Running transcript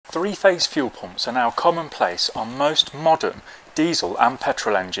Three-phase fuel pumps are now commonplace on most modern diesel and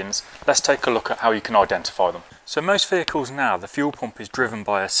petrol engines. Let's take a look at how you can identify them. So most vehicles now, the fuel pump is driven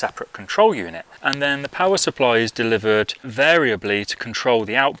by a separate control unit, and then the power supply is delivered variably to control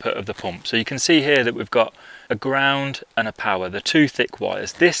the output of the pump. So you can see here that we've got a ground and a power, the two thick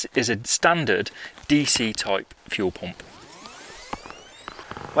wires. This is a standard DC type fuel pump.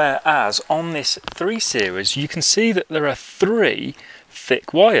 Whereas on this 3 Series, you can see that there are 3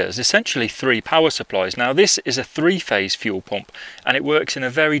 thick wires, essentially 3 power supplies. Now this is a 3-phase fuel pump, and it works in a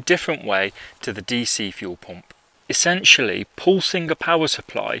very different way to the DC fuel pump, essentially pulsing a power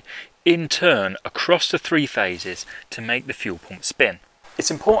supply in turn across the 3 phases to make the fuel pump spin.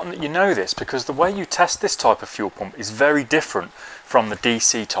 It's important that you know this because the way you test this type of fuel pump is very different from the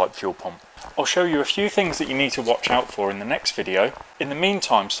DC type fuel pump. I'll show you a few things that you need to watch out for in the next video. In the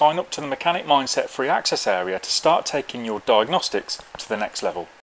meantime, sign up to the Mechanic Mindset free access area to start taking your diagnostics to the next level.